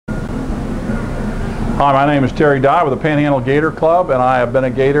Hi, my name is Terry Dye with the Panhandle Gator Club, and I have been a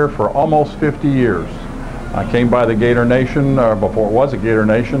Gator for almost 50 years. I came by the Gator Nation, before it was a Gator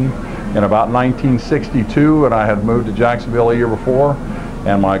Nation, in about 1962, and I had moved to Jacksonville a year before,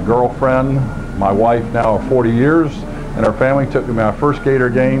 and my girlfriend, my wife now of 40 years, and her family took me to my first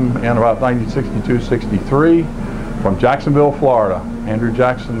Gator game in about 1962-63 from Jacksonville, Florida. Andrew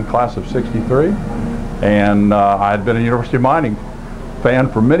Jackson, class of 63, and I had been a University of Miami fan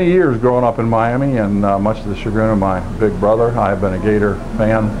for many years growing up in Miami, and much to the chagrin of my big brother, I have been a Gator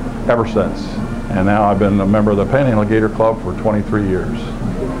fan ever since. And now I've been a member of the Panhandle Gator Club for 23 years.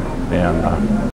 And